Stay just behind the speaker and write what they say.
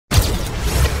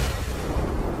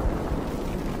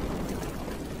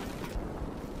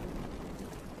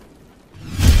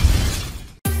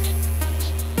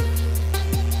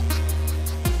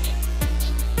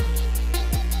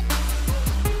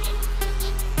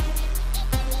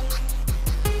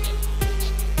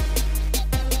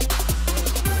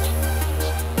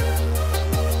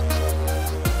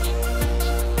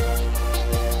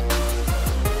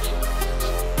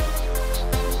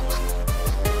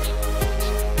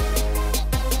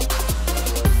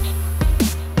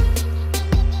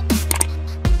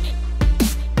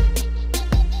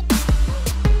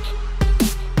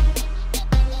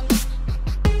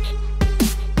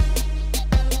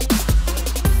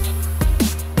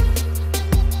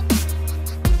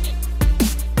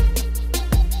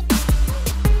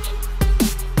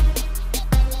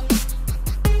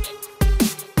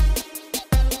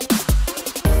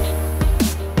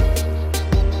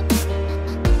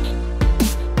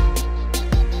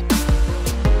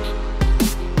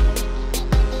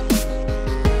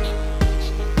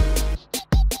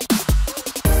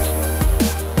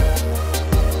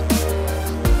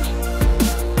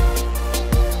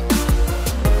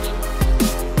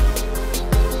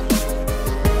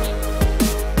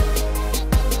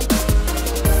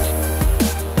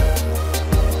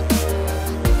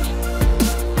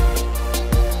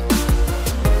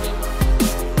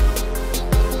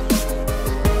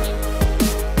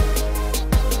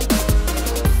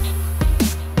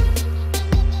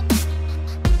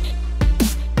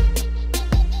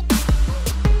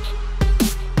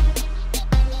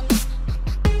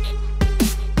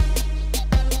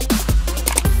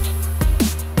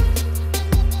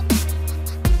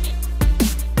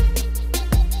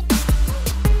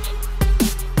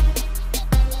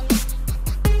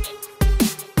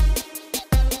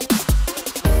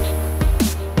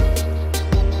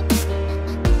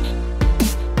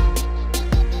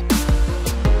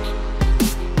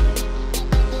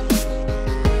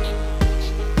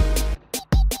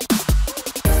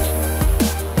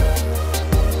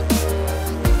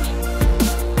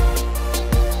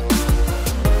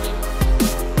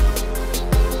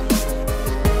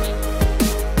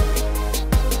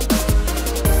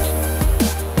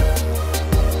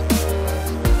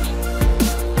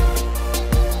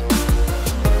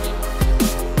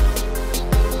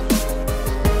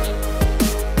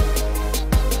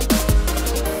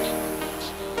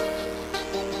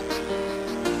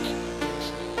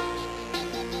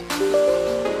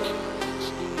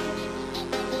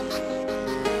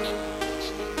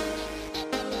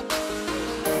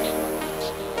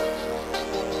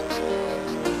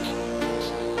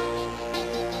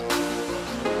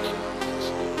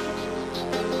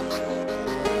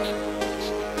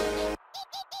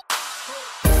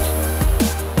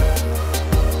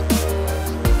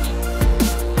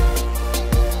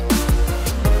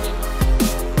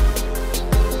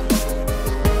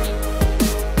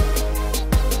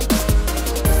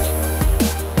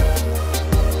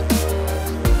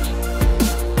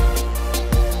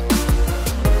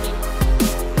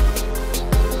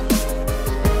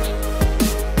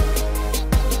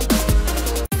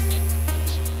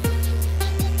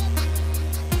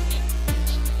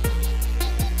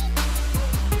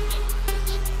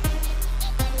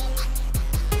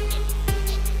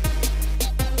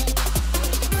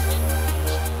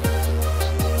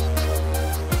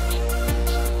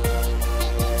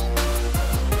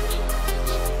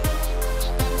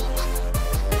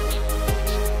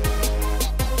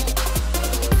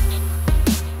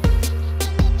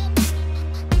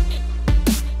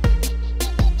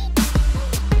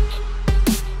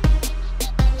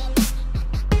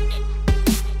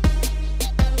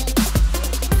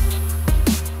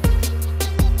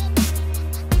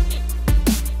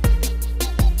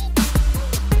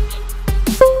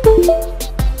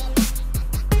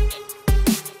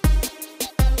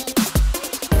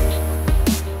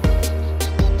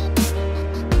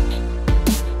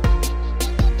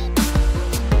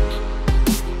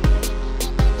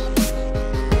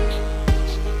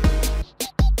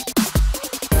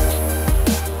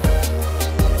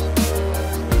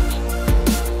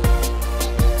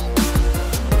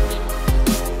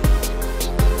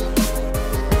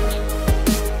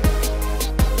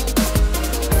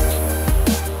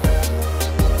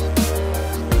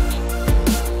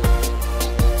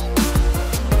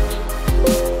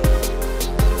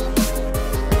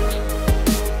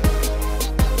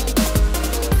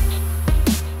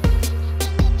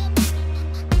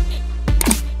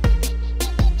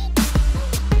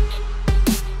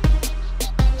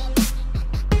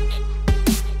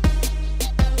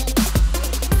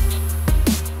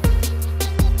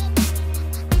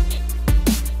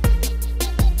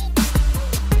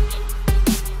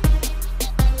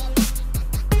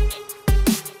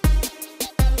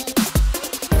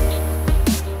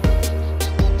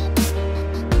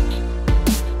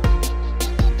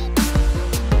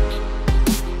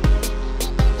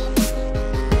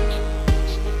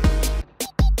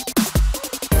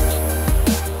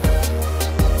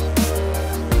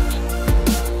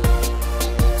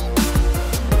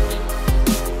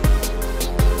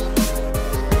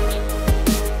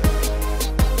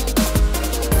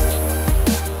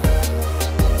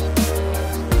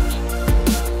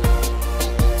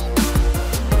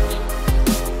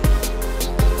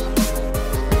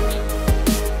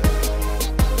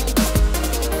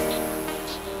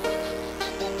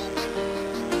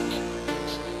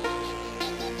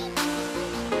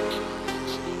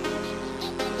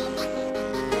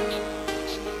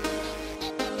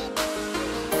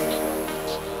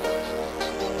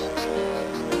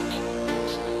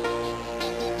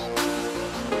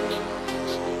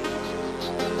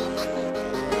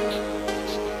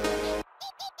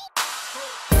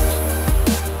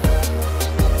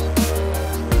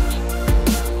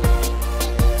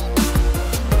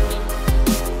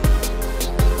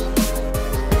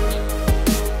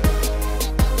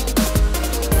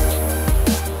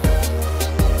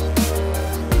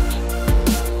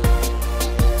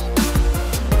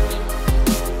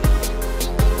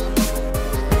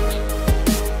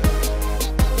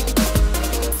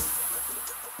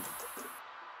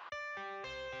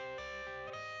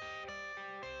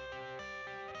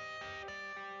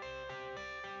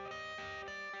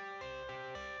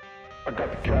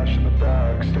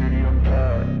back, stadium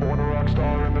packed. Born a rock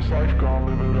star in this life, gon'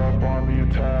 live it up on the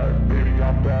attack. Baby,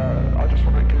 I'm bad, I just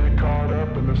wanna get caught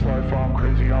up in this life. I'm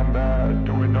crazy, I'm mad,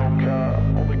 doing no cap.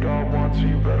 Only God wants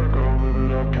you, better go live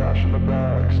it up. Cash in the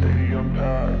bag, stadium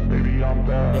packed. Baby, I'm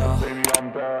bad, baby,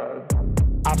 I'm bad.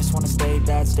 I just wanna stay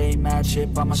bad, stay mad.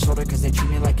 Chip on my shoulder cause they treat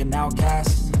me like an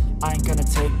outcast. I ain't gonna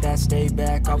take that, stay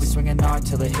back. I'll be swinging hard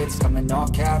till the hits come in all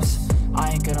caps.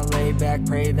 I ain't gonna lay back,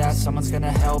 pray that someone's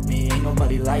gonna help me. Ain't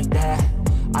nobody like that.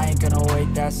 I ain't gonna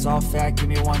wait, that's all fact. Give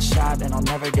me one shot and I'll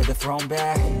never get the throne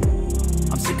back.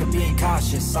 I'm sick of being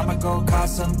cautious, I'ma go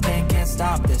cause something, can't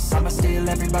stop this. I'ma steal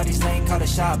everybody's lane, call it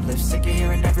shoplift. Sick of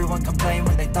hearing everyone complain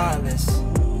when they thoughtless.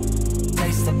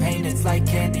 Taste the pain, it's like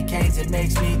candy canes. It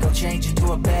makes me go change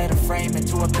into a better frame,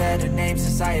 into a better name.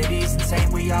 Society's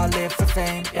insane, we all live for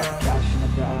fame, yeah. Cash in the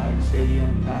bag,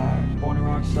 stadium packed. Born a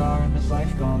rock star in this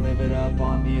life, gon' live it up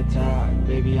on the attack.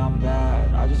 Baby, I'm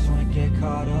bad, I just wanna get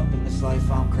caught up in this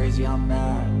life. I'm crazy, I'm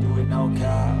mad, do it no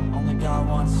cap. Only God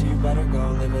wants you, better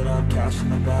go live it up. Cash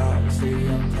in the bag,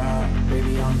 stadium packed.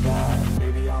 Baby, I'm bad,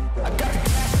 baby, I'm bad. I got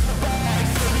cash in the bag,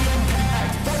 stadium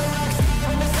packed. Born a rock star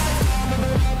in this life, gon' live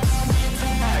it up.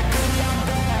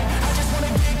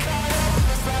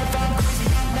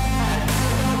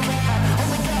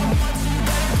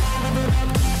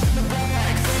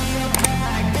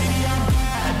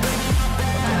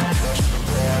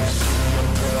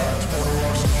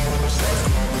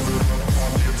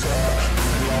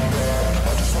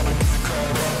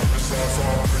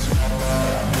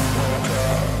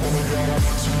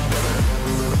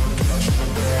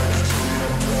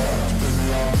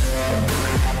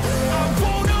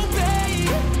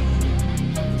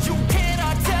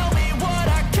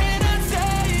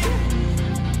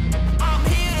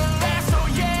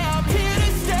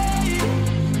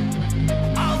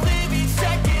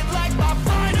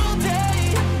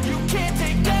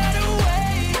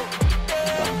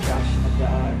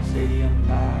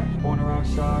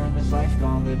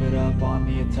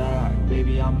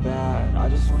 Baby, I'm bad, I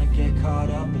just wanna get caught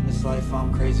up in this life.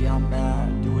 I'm crazy, I'm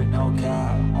mad, do it no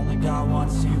cap. Only God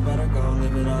wants you, better go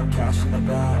live it up. Cash in the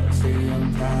bag,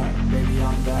 stadium packed. Baby,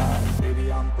 I'm bad,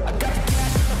 baby, I'm bad.